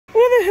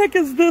heck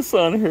is this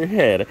on her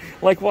head?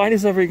 Like, why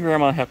does every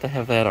grandma have to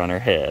have that on her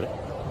head?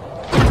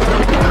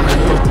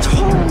 I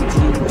told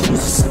you to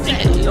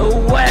stay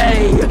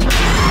away!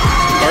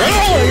 Oh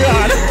my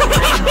god!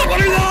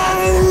 What are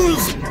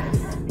those?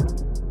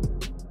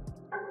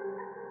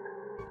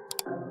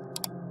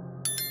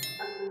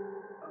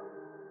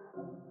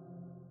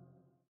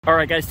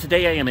 Alright guys,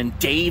 today I am in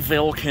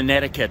Dayville,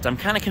 Connecticut. I'm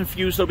kind of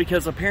confused though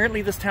because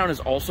apparently this town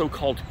is also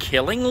called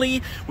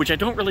Killingly, which I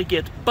don't really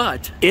get,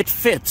 but it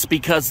fits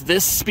because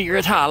this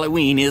Spirit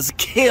Halloween is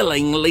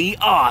killingly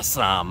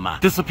awesome.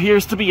 This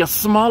appears to be a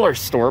smaller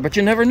store, but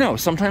you never know.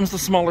 Sometimes the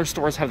smaller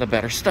stores have the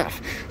better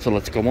stuff. So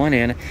let's go on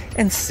in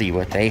and see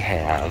what they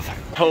have.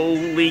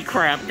 Holy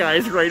crap,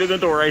 guys, right in the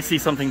door I see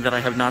something that I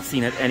have not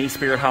seen at any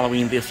Spirit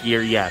Halloween this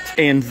year yet.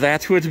 And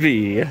that would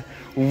be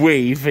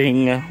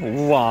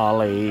Waving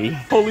Wally.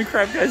 Holy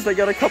crap, guys, they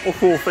got a couple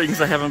cool things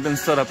that haven't been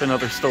set up in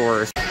other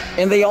stores.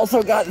 And they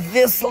also got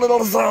this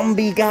little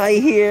zombie guy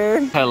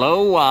here.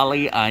 Hello,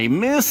 Wally, I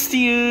missed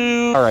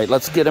you. All right,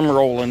 let's get him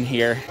rolling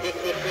here.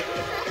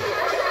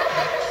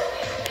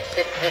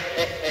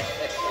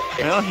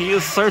 Well, he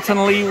is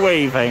certainly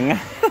waving.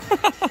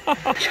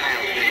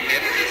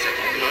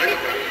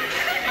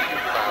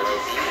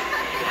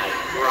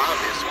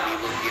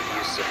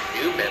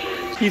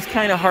 He's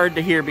kind of hard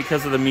to hear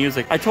because of the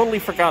music. I totally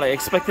forgot. I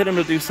expected him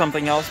to do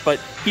something else,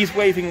 but he's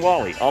waving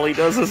Wally. All he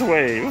does is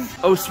wave.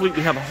 Oh, sweet.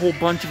 We have a whole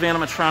bunch of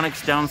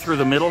animatronics down through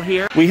the middle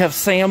here. We have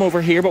Sam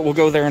over here, but we'll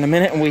go there in a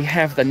minute. And we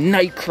have the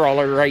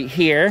Nightcrawler right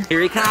here.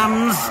 Here he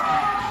comes.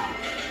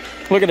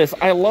 Look at this.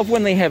 I love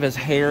when they have his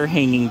hair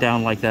hanging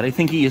down like that. I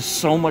think he is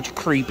so much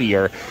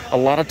creepier. A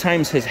lot of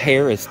times his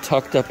hair is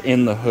tucked up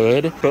in the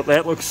hood, but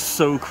that looks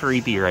so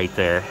creepy right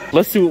there.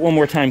 Let's do it one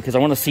more time because I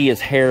want to see his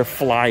hair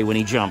fly when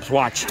he jumps.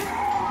 Watch.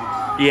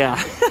 Yeah,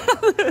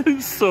 that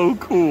is so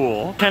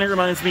cool. Kind of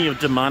reminds me of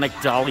Demonic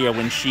Dahlia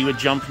when she would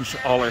jump and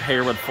all her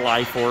hair would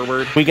fly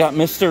forward. We got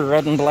Mr.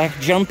 Red and Black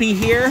Jumpy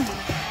here.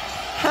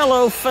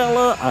 Hello,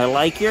 fella. I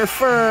like your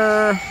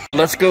fur.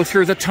 Let's go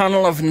through the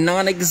tunnel of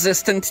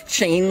non-existent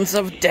chains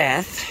of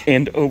death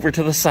and over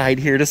to the side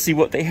here to see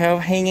what they have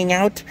hanging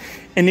out.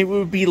 And it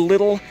would be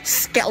little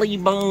skelly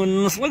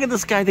bones. Look at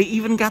this guy. They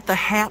even got the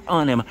hat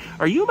on him.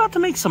 Are you about to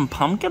make some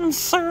pumpkins,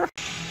 sir?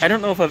 I don't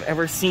know if I've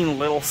ever seen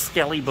little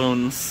skelly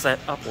bones set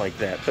up like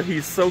that, but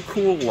he's so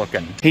cool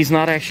looking. He's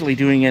not actually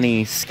doing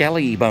any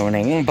skelly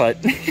boning, but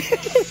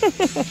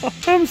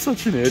I'm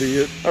such an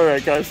idiot. All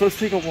right, guys, let's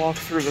take a walk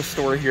through the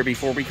store here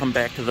before we come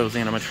back to those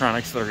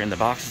animatronics that are in the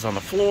boxes on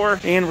the floor.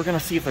 And we're gonna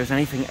see if there's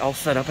anything else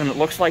set up, and it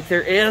looks like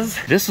there is.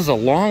 This is a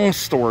long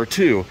store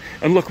too.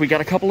 And look, we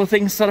got a couple of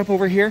things set up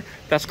over here.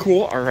 That's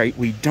cool. All right,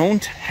 we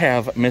don't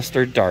have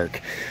Mr. Dark.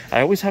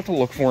 I always have to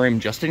look for him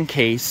just in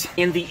case.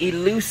 And the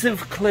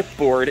elusive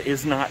clipboard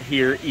is not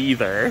here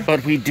either.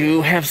 But we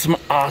do have some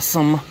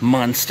awesome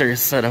monsters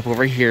set up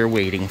over here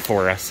waiting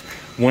for us.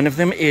 One of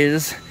them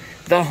is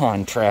the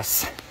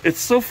Hauntress. It's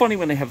so funny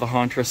when they have the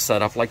Hauntress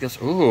set up like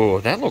this. Ooh,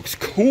 that looks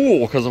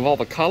cool because of all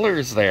the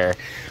colors there.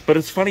 But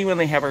it's funny when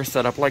they have her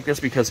set up like this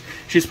because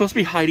she's supposed to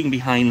be hiding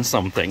behind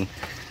something.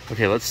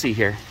 Okay, let's see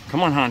here.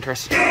 Come on,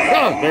 Hauntress.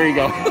 Oh, there you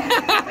go.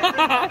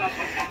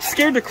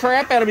 Scared the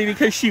crap out of me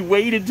because she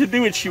waited to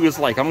do it. She was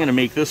like, I'm going to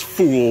make this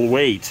fool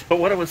wait. But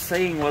what I was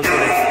saying was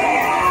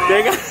that there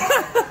you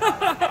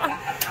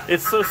go.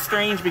 It's so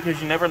strange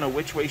because you never know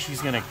which way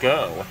she's going to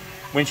go.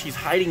 When she's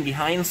hiding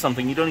behind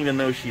something, you don't even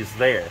know she's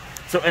there.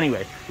 So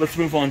anyway, let's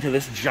move on to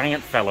this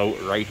giant fellow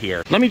right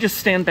here. Let me just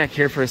stand back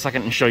here for a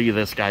second and show you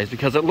this, guys,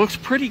 because it looks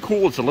pretty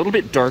cool. It's a little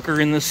bit darker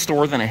in this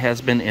store than it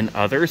has been in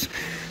others.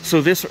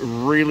 So this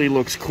really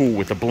looks cool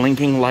with the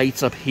blinking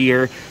lights up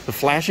here, the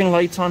flashing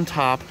lights on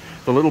top,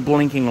 the little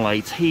blinking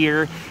lights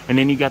here, and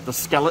then you got the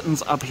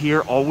skeletons up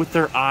here, all with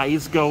their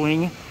eyes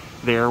going.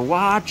 They're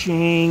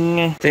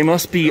watching. They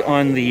must be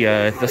on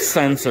the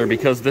sensor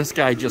because this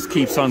guy just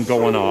keeps on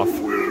going off.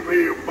 Will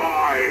be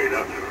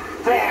mine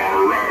forever.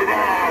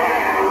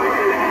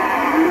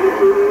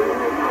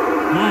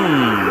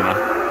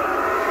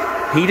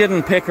 He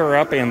didn't pick her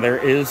up and there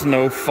is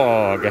no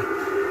fog.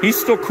 He's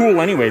still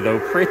cool anyway though,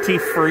 pretty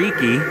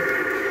freaky.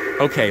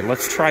 Okay,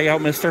 let's try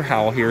out Mr.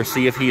 Howell here,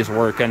 see if he's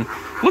working.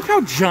 Look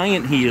how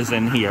giant he is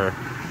in here.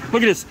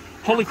 Look at this.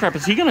 Holy crap,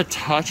 is he gonna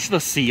touch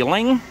the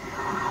ceiling?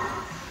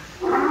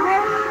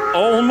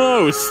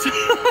 Almost.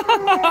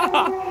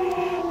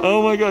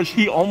 Oh my gosh,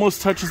 he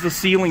almost touches the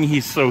ceiling.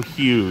 He's so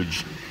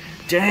huge.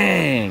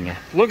 Dang,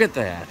 look at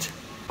that.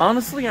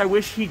 Honestly, I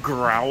wish he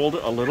growled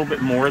a little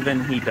bit more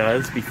than he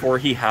does before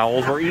he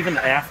howls, or even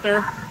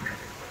after.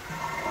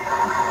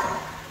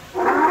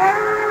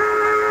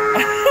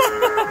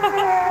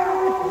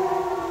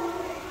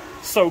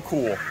 So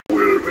cool.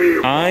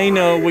 I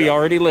know, we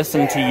already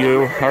listened to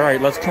you. All right,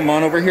 let's come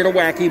on over here to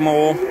Wacky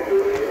Mole.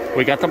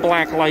 We got the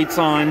black lights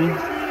on.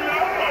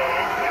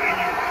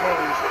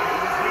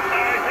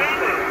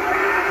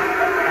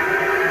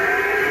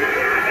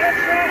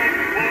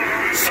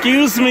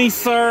 Excuse me,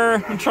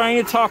 sir. I'm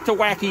trying to talk to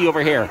Wacky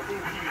over here.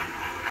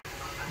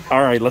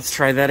 All right, let's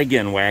try that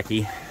again,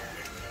 Wacky.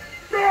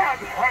 Bad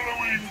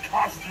Halloween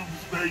costumes,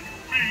 make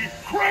me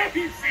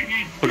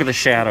crazy. Look at the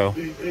shadow.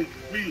 Me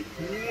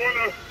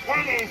wanna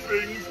pummel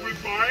things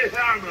with my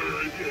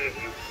hammer again.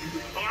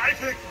 I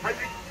think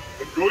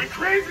I'm going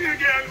crazy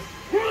again.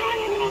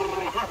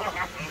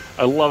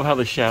 I love how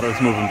the shadow's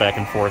moving back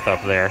and forth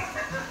up there.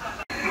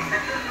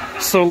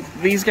 So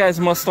these guys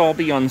must all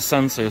be on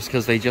sensors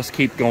because they just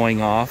keep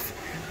going off.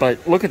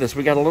 But look at this,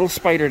 we got a little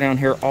spider down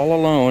here all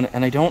alone,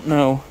 and I don't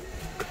know.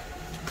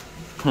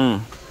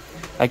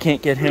 I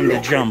can't get him to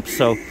jump,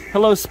 so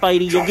hello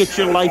Spidey, you'll get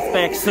your life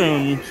back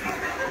soon.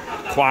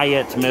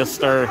 Quiet,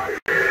 mister.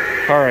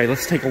 Alright,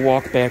 let's take a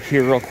walk back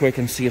here real quick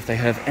and see if they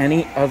have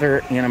any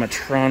other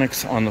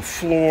animatronics on the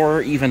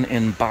floor, even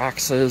in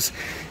boxes.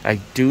 I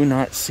do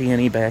not see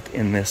any back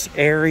in this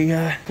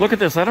area. Look at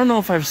this, I don't know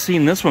if I've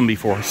seen this one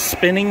before.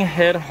 Spinning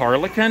head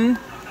Harlequin.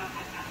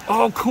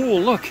 Oh, cool,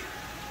 look.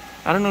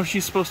 I don't know if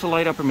she's supposed to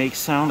light up or make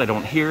sound. I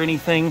don't hear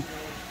anything.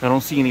 I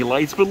don't see any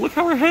lights, but look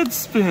how her head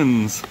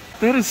spins.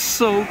 That is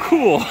so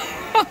cool.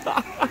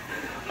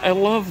 I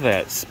love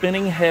that.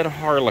 Spinning head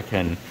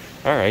Harlequin.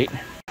 Alright.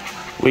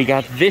 We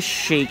got this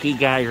shaky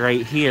guy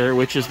right here,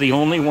 which is the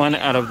only one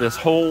out of this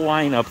whole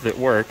lineup that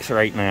works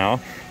right now.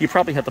 You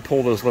probably have to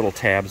pull those little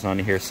tabs on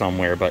here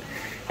somewhere, but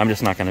I'm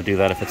just not going to do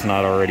that if it's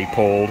not already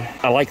pulled.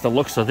 I like the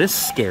looks of this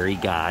scary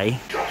guy.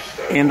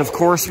 And of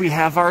course we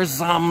have our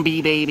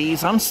zombie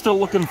babies. I'm still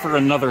looking for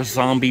another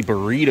zombie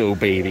burrito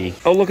baby.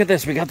 Oh, look at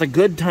this. We got the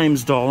Good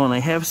Times doll, and I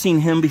have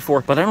seen him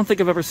before, but I don't think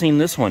I've ever seen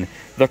this one.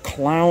 The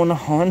Clown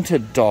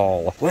Haunted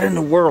doll. What in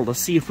the world? Let's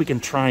see if we can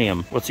try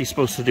him. What's he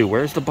supposed to do?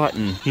 Where's the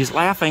button? He's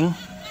laughing.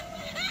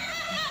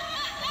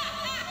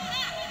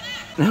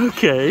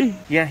 Okay.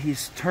 Yeah,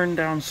 he's turned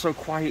down so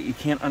quiet you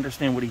can't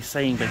understand what he's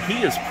saying, but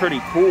he is pretty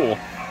cool.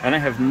 And I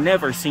have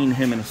never seen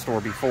him in a store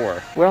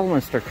before. Well,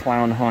 Mr.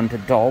 Clown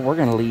Haunted Doll, we're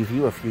gonna leave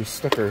you a few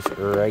stickers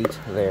right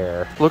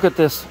there. Look at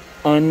this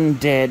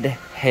undead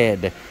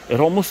head. It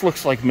almost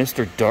looks like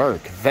Mr.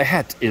 Dark.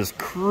 That is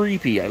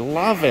creepy. I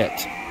love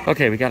it.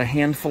 Okay, we got a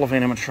handful of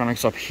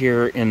animatronics up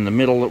here in the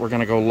middle that we're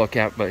gonna go look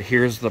at, but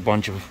here's the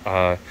bunch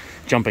of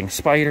jumping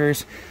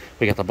spiders.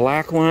 We got the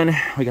black one,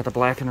 we got the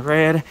black and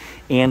red,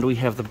 and we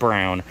have the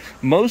brown.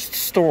 Most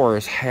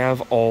stores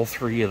have all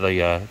three of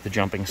the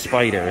jumping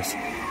spiders,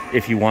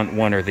 if you want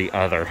one or the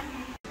other.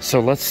 So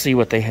let's see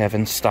what they have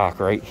in stock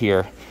right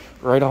here.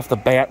 Right off the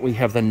bat, we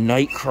have the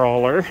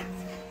Nightcrawler.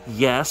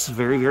 Yes,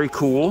 very, very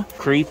cool.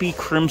 Creepy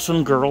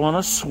Crimson Girl on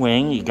a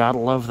swing. You gotta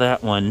love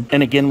that one.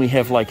 And again, we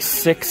have like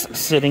 6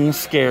 sitting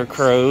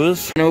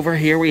scarecrows. And over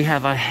here, we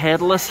have a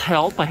Headless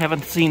Help. I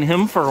haven't seen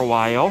him for a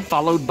while.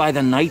 Followed by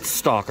the Night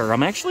Stalker.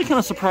 I'm actually kind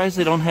of surprised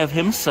they don't have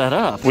him set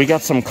up. We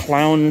got some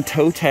clown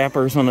toe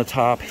tappers on the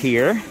top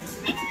here.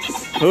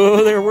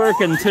 Oh, they're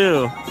working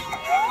too.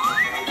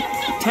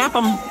 Tap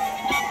them.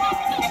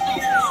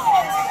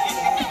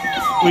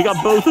 We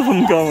got both of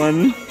them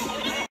going.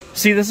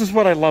 See, this is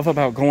what I love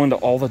about going to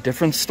all the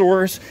different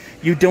stores.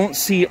 You don't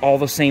see all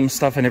the same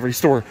stuff in every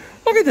store.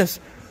 Look at this.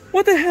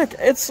 What the heck?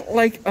 It's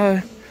like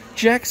a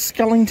Jack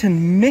Skellington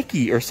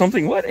Mickey or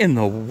something. What in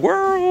the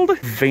world?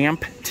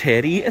 Vamp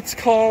Teddy, it's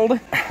called.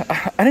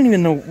 I didn't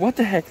even know what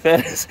the heck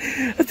that is.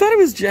 I thought it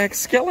was Jack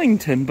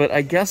Skellington, but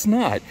I guess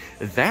not.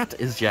 That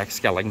is Jack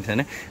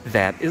Skellington.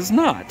 That is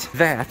not.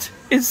 That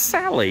is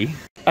Sally.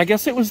 I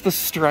guess it was the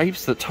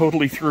stripes that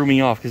totally threw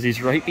me off because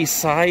he's right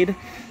beside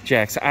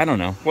Jack's. I don't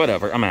know.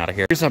 Whatever. I'm out of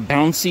here. Here's a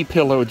bouncy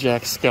pillow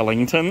Jack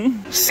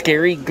Skellington.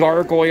 Scary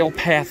gargoyle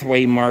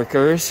pathway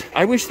markers.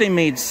 I wish they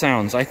made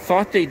sounds. I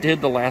thought they did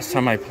the last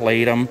time I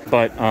played them,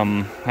 but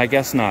I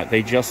guess not.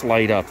 They just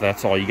light up.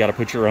 That's all. You got to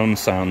put your own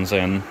sounds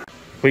in.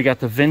 We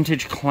got the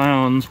vintage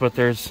clowns, but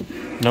there's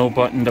no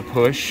button to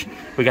push.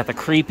 We got the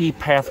creepy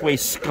pathway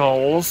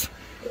skulls.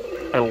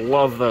 I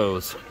love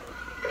those.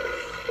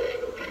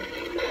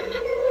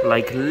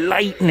 Like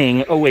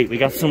lightning. Oh wait, we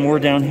got some more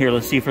down here.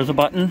 Let's see if there's a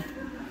button.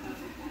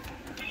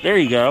 There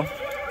you go.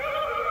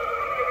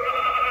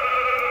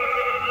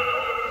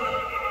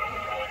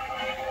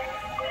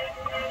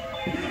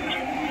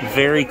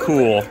 Very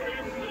cool.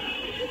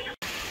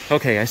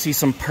 Okay, I see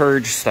some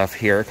Purge stuff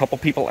here. A couple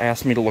people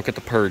asked me to look at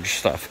the Purge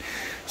stuff.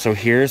 So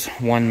here's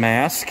one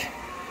mask.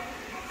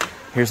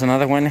 Here's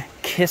another one.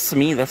 Kiss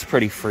Me. That's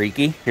pretty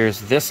freaky.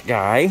 Here's this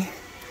guy.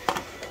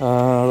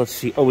 Let's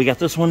see. Oh, we got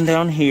this one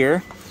down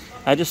here.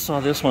 I just saw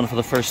this one for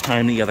the first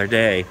time the other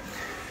day.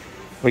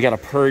 We got a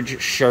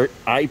Purge shirt.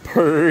 I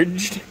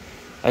purged.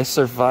 I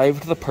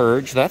survived the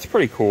Purge. That's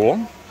pretty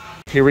cool.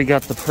 Here we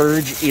got the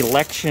Purge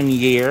election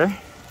year.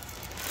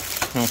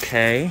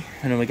 Okay.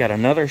 And then we got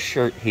another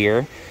shirt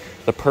here.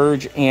 The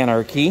Purge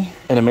Anarchy,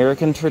 an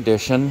American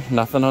tradition,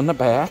 nothing on the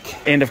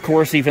back. And of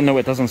course, even though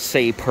it doesn't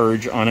say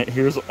Purge on it,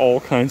 here's all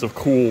kinds of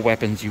cool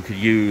weapons you could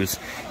use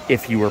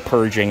if you were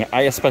purging.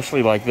 I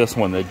especially like this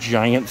one, the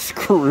giant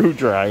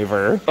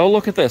screwdriver. Oh,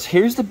 look at this.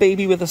 Here's the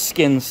baby with a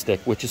skin stick,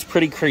 which is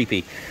pretty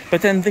creepy.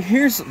 But then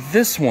here's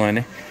this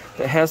one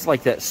that has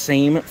like that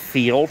same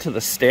feel to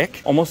the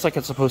stick, almost like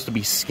it's supposed to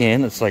be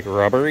skin. It's like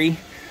rubbery.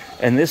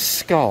 And this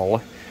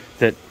skull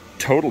that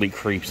totally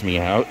creeps me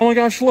out. Oh my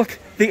gosh, look.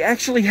 They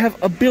actually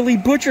have a Billy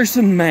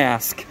Butcherson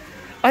mask.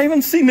 I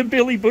haven't seen the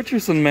Billy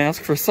Butcherson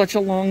mask for such a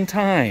long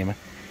time.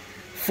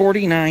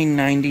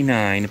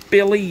 $49.99.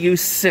 Billy, you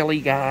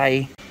silly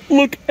guy.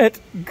 Look at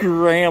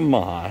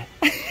Grandma.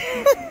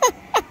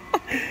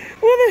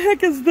 What the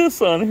heck is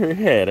this on her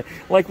head?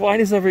 Like, why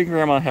does every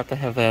grandma have to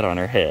have that on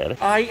her head?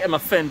 I am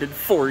offended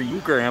for you,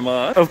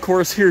 Grandma. Of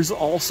course, here's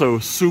also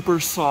super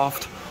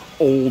soft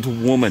old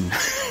woman.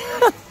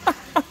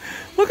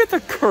 Look at the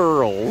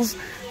curls.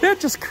 That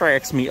just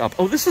cracks me up.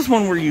 Oh, this is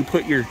one where you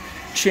put your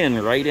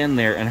chin right in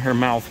there and her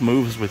mouth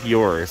moves with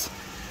yours.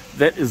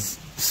 That is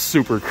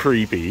super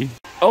creepy.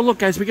 Oh, look,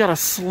 guys, we got a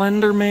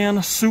Slender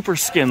Man Super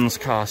Skins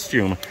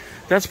costume.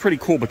 That's pretty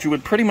cool, but you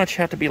would pretty much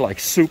have to be, like,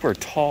 super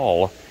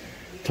tall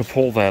to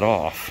pull that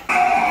off.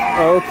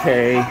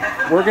 Okay,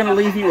 we're gonna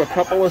leave you a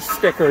couple of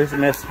stickers,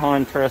 Miss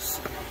Hauntress.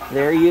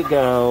 There you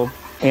go.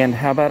 And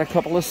how about a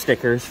couple of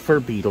stickers for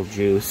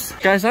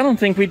Beetlejuice? Guys, I don't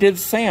think we did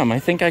Sam. I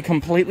think I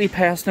completely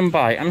passed him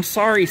by. I'm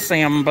sorry,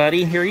 Sam,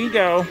 buddy. Here you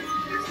go.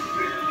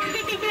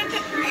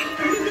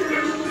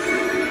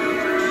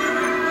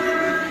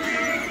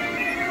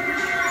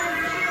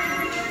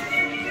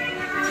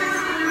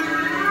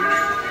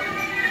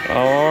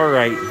 All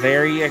right,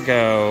 there you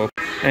go.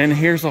 And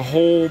here's a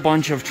whole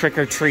bunch of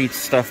trick-or-treat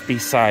stuff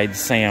besides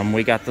Sam.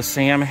 We got the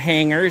Sam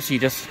hangers. You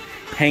just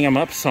hang them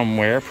up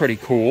somewhere. Pretty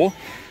cool.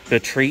 The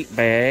treat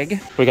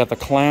bag. We got the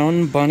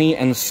clown, bunny,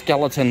 and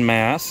skeleton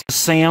mask.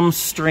 Sam's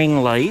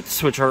string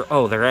lights, which are,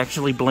 oh, they're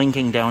actually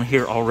blinking down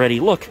here already.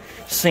 Look,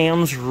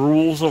 Sam's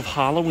Rules of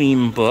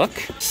Halloween book.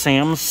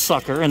 Sam's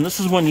sucker, and this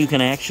is one you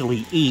can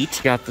actually eat.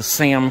 Got the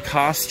Sam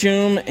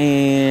costume,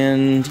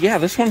 and yeah,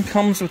 this one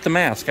comes with the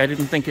mask. I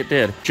didn't think it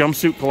did.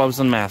 Jumpsuit, gloves,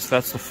 and mask.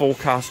 That's the full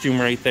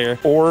costume right there.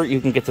 Or you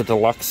can get the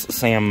deluxe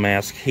Sam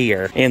mask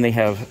here. And they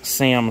have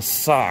Sam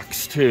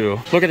socks, too.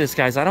 Look at this,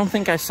 guys. I don't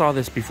think I saw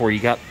this before.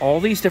 You got all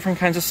these different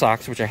kinds of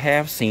socks, which I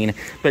have seen,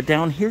 but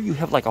down here you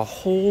have like a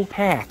whole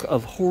pack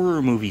of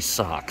horror movie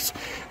socks.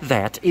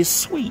 That is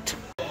sweet.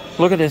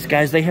 Look at this,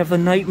 guys. They have the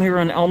Nightmare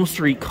on Elm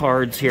Street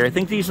cards here. I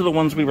think these are the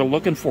ones we were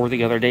looking for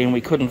the other day and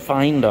we couldn't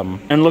find them.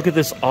 And look at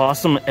this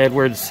awesome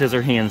Edward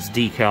Scissorhands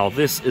decal.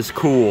 This is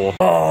cool.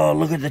 Oh,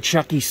 look at the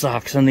Chucky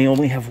socks, and they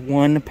only have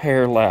one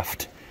pair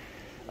left.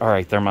 All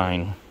right, they're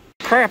mine.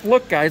 Crap,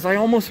 look, guys, I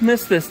almost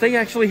missed this. They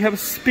actually have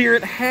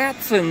spirit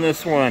hats in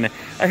this one.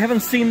 I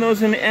haven't seen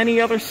those in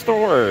any other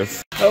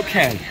stores.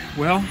 Okay,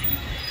 well,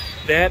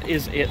 that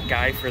is it,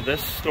 guy, for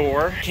this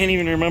store. Can't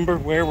even remember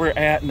where we're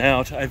at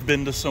now. I've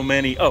been to so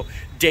many. Oh,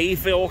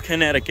 Dayville,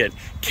 Connecticut.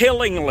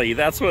 Killingly,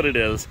 that's what it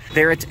is.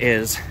 There it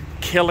is,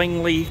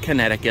 Killingly,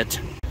 Connecticut.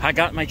 I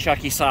got my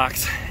Chucky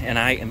socks, and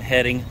I am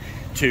heading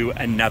to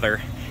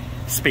another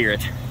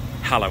Spirit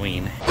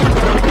Halloween.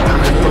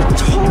 I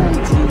told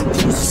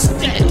you to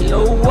stay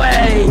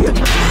away!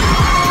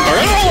 Oh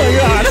my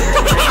God!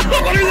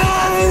 What are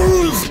those?